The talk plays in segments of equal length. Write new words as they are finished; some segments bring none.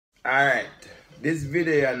Alright, this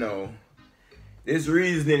video this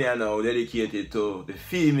reasoning dedicated to the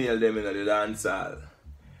female them in the dancehall.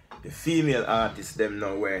 The female artists them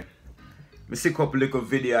now where I see a couple little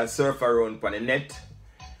videos surf around on the net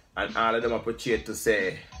and all of them are portrayed to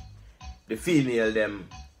say the female them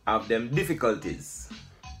have them difficulties.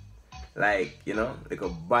 Like, like a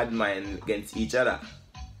bad mind against each other.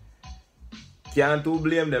 Can't too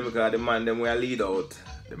blame them because the man them will lead out.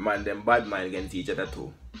 The man them bad mind against each other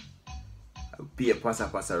too. Be a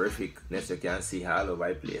horrificness you can see all over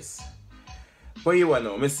the place. But you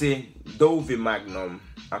know, I see Dovey Magnum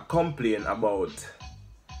complain about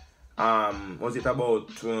was it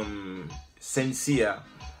about Sincere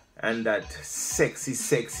and that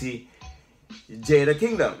sexy Jada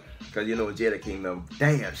Kingdom. Because Jada Kingdom,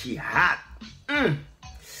 damn, she hot.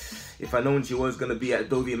 If I known she was gonna be at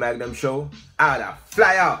Dovey Magnum show, I'd have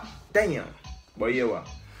fly out. Damn. But yeah, what?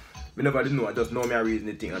 I never did know, I just know me a reason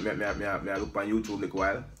the thing. I look on YouTube like a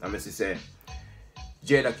while. And I say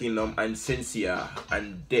Jada Kingdom and Sincere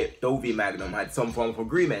and Dovey Magnum had some form of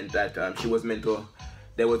agreement that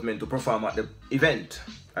they was meant to perform at the event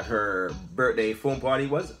at her birthday phone party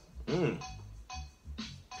was. And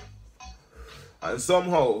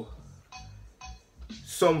somehow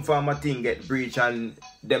some form of thing get breached and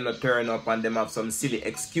them not turn up and them have some silly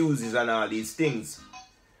excuses and all these things.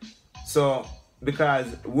 So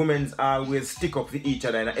because women always stick up for each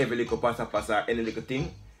other in every little passa any little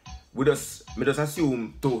thing, me just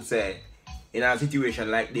assume to say in a situation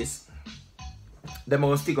like this, them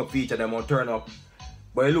will stick up for each other, them will turn up.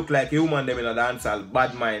 But it look like a woman them in a dancehall,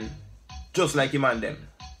 bad mind, just like a man them.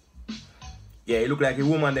 Yeah, it look like a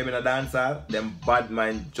woman them in a dancehall, them bad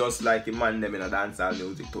mind, just like a man them in a dancehall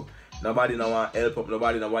music too. Nobody no want help up,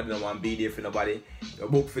 nobody no want be there for nobody. You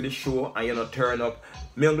book for the show and you not turn up.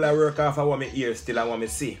 Me only work off of what me hear still and what me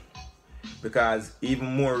see. Because even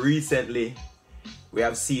more recently, we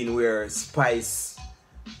have seen where Spice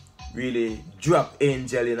really drop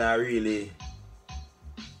Angel in a really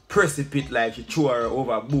precipice, like she threw her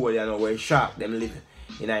overboard, where shark them live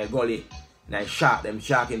in a gully. And I shark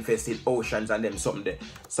infested oceans and them something there.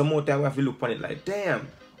 Some more time we have to look on it like, damn,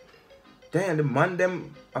 the man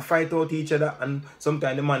them a fight out each other, and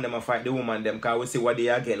sometimes the man them a fight the woman them, because we see what they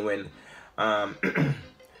again when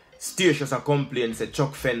Stacious a complain say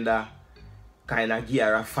Chuck Fender kind of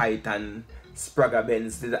gear a fight and Spragga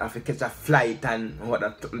Benz did have to catch a flight and what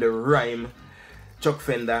the rhyme. Chuck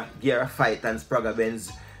Fender gear a fight and Spragga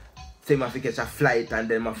Benz them have to catch a flight and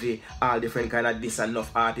then have to all different kind of this and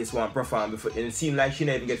enough artists want to perform before, and it seems like she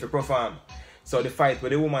never even get to perform. So the fight where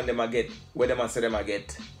the woman them a get, where them a say them a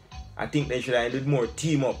get, I think they should have did more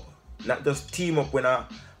team up. Not just team up when a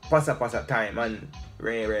passa time and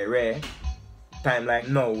rare time like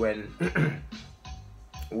now when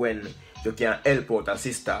when you can help out a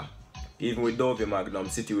sister. Even with Dovey Magnum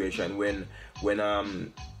situation when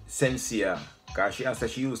Sincere, because she said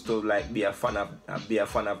she used to like be a fan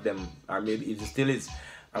of them, or maybe it still is,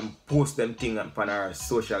 and post them things on her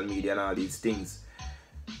social media and all these things.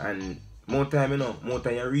 And more time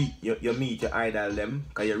you meet your idol them,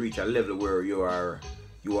 because you reach a level where you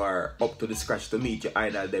are up to the scratch to meet your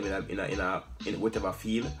idol them in whatever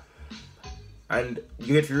field. And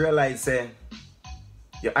you get to realize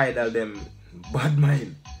your idol them bad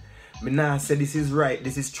mind. Me nah say this is right,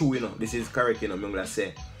 this is true, this is correct, I'm gonna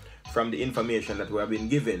say from the information that we have been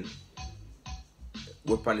given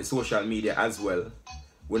on the social media as well,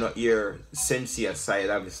 we not hear Sincere side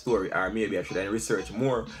of the story, or maybe I should research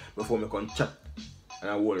more before we can chat and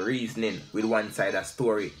a whole reasoning with one side of the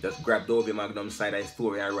story. Just grab Dovey Magnum side of the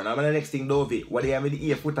story and run. And the next thing, Dovey, what they have with the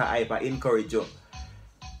ear foot hype, I encourage you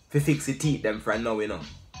to fix the teeth them from now,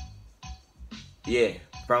 Yeah,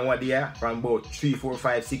 from what they are, from about 3, 4,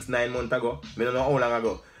 5, 6, 9 months ago. I don't know how long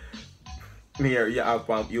ago. Me here,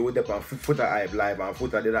 you would have on footer hype live and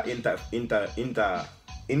footer did that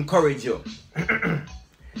encourage you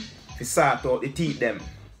to sort out the teeth them,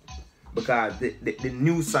 because the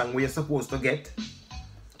new song we're supposed to get,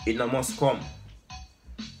 it no must come.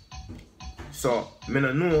 So I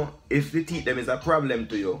don't know if the teeth them is a problem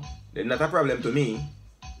to you. They're not a problem to me.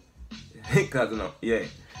 Because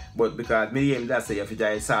but because me aim that say you have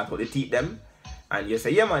to sort out the teeth them. And you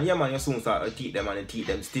say, yeah man, you soon start to teach them, and the teach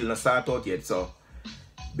them still not start out yet. So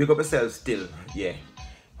big up yourself still, yeah.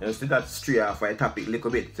 You still that stray off a topic a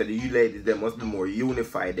little bit. So the you ladies them must be more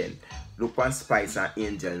unified then. Look on Spice and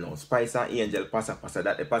Angel now. Spice and Angel passa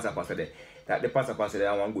that the passa there. That the passa they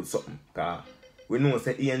want good something. Cause we know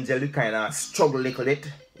say Angel kind of struggle a little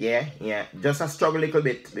bit. Yeah. Just a struggle a little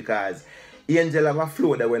bit, because Angel have a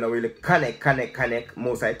flow that we don't really connect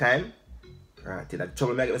most of the time. Right, till that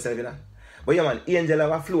trouble make myself, But yeah, man, Angel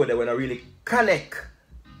have a flow that when I really connect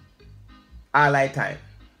all the time.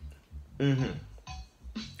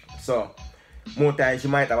 So, more times she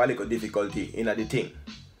might have a little difficulty in the thing.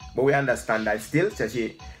 But we understand that still. So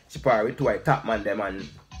she probably two top man them and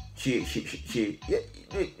she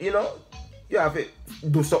you know, you have to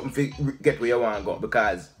do something to get where you want to go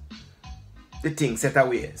because the thing set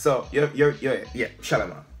away. So yeah, shalom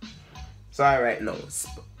man. So alright now,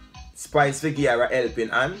 Spice for Gear helping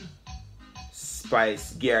and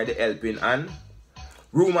Spice Gear the helping and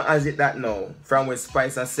rumor has it that now from when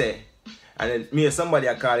Spice has say, and then me and somebody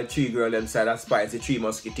I call the three girl them side of Spice, the three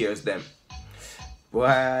musketeers them.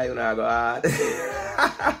 Boy, you know go hard.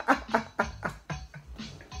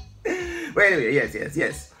 But anyway,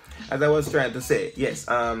 yes. As I was trying to say, yes,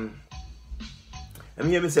 let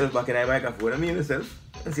me hear myself back in the microphone. Let me hear myself.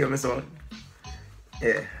 Let's see how my sound.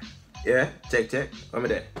 Yeah, check. I'm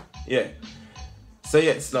there. Yeah. So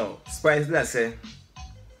yes, now Spice did say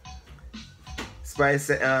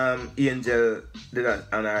Angel did that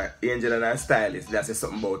and her stylist that say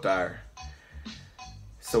something about her.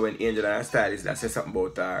 So when Angel and her stylist that say something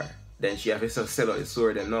about her, then she have to sell out the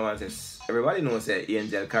sword and no one says everybody knows that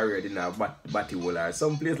Angel career didn't have batty wool or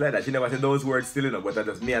some place like that. She never said those words still, you know, but that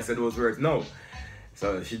just me I said those words now.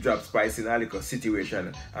 So she dropped Spice in a little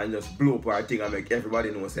situation and just blew up her thing and make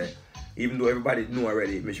everybody know say, even though everybody know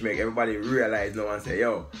already, she make everybody realize now and say,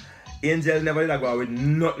 yo, Angel never did go with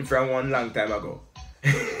nothing from one long time ago.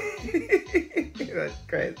 That's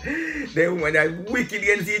crazy. The woman that wicked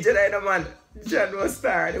against each other, you know, man. John was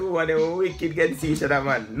star. The woman that wicked against each other,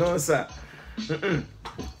 man. No, sir.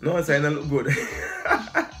 No, sir, it don't look good.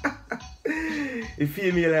 The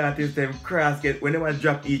female artists, them cross get when they want to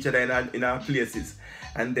drop each other in our places.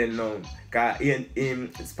 And then cause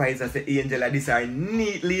Spice I say Angel like this are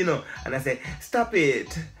neatly, you know. And I say, stop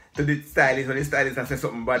it. To the stylist, when the stylist I say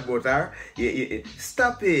something bad about her, yeah,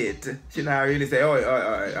 stop it. She not really say, oh,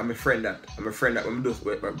 I'm a friend that when I just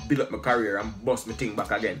build up my career and bust my thing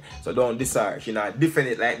back again. So don't diss her. She not defend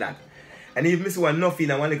it like that. And if Miss want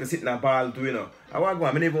nothing, I want to sit in a ball too, you know. I want to go,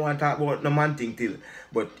 I don't even want to talk about no man thing till.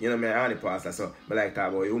 But you know, I only pastor, so I like to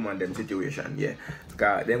talk about a woman them situation, yeah.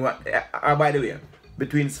 Then what by the way,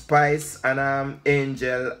 between Spice and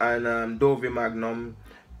Angel and Dovey Magnum,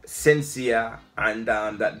 Sensia and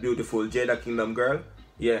that beautiful Jada Kingdom girl,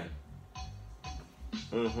 yeah.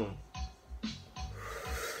 When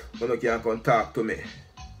you can come talk to me,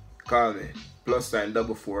 call me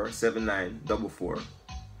 +4 79 44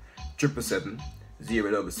 777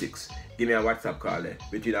 066. Give me a WhatsApp call there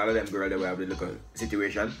between all of them girls that we have the little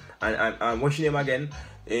situation. And what's your name again?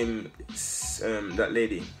 That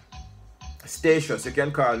lady. Statius, you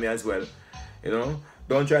can call me as well. You know,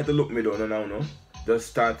 don't try to look me down no. Just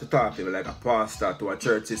start to talk to me like a pastor to a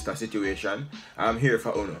church sister situation. I'm here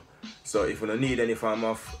for you. So if you don't need any form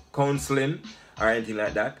of counseling or anything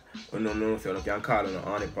like that, you can call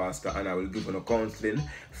on the pastor and I will give you counseling.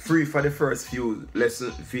 Free for the first few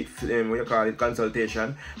lessons, what you call it,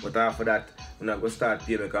 consultation. But after that, I'm not going to start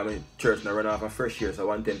paying because my church not run off a fresh year. So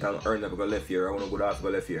 110 to earn up go left here. I want to go off go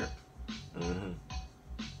left here.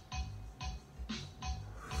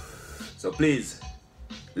 So please,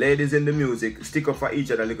 ladies in the music, stick up for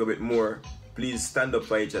each other a little bit more. Please stand up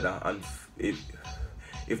for each other. And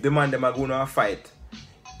if the man them are going to fight,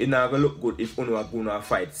 it not going to look good if you are going to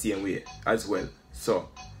fight same way as well. So,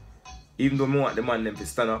 even though I want the man them to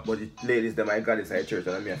stand up, but the ladies them I got inside church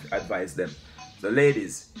and I advise them. So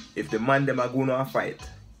ladies, if the man them are going to fight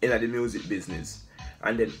in the music business,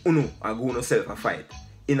 and then uno are going to self a fight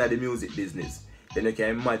in the music business, then you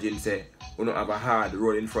can imagine say, uno have a hard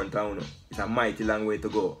road in front of uno. It's a mighty long way to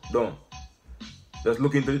go. Don't. Just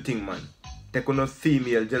look into the thing, man. Take on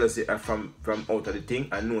female jealousy from out of the thing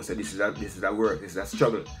and know say this is a work, this is a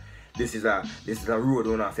struggle. This is a road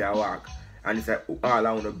on have to walk. And it's all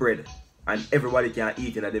on the bread. And everybody can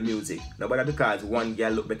eat in the music. Nobody because one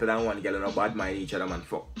girl look better than one girl and no bad mind each other, man.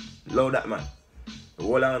 Fuck. Love that, man. The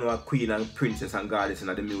whole of a queen and princess and goddess in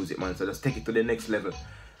the music, man. So just take it to the next level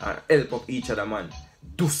and help up each other, man.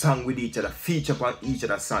 Do song with each other, feature upon each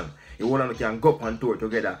other's song. You want to can go up and tour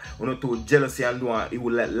together. You know, to jealousy and do it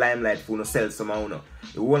will let limelight for you sell some of you.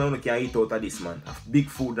 Want to can eat out of this, man. Have big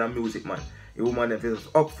food and music, man. You woman them feels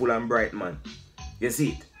up full and bright, man. You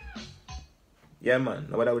see it? Yeah, man.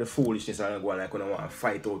 Nobody with the foolishness and go on like you want to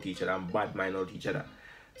fight out each other and bad mind out each other.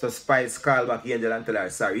 So Spice call back Angel and tell her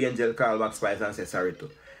sorry. Angel call back Spice and say sorry too.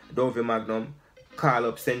 Dovey Magnum call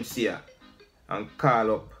up Sensia and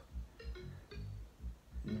call up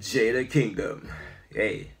Jada Kingdom.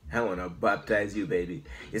 Hey, I want to baptize you, baby.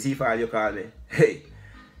 You see if all you call me, hey,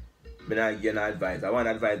 I not give you no advice. I want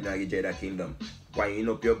advice, I give Jada Kingdom. Wind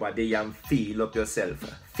up your body and feel up yourself.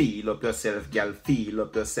 Feel up yourself, girl, feel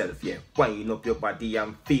up yourself, yeah. Wind up your body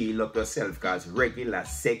and feel up yourself, cause regular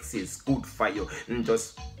sex is good for you.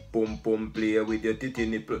 Just pum play with your titty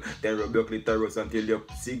nipple, then rub your clitoris until your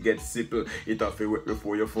pussy gets simple. It have to wet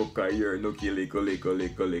before you fuck a ear. No kill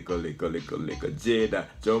Jada,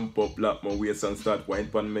 jump up, lap my waist and start wine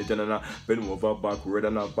pan me, and bend over backward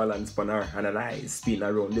and a balance pan her, and an eye spin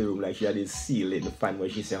around the room like she had this seal in the fan where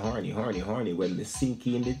she say horny when me sink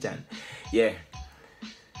in the jan. Yeah.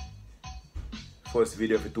 First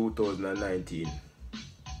video for 2019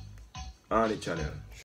 on the channel.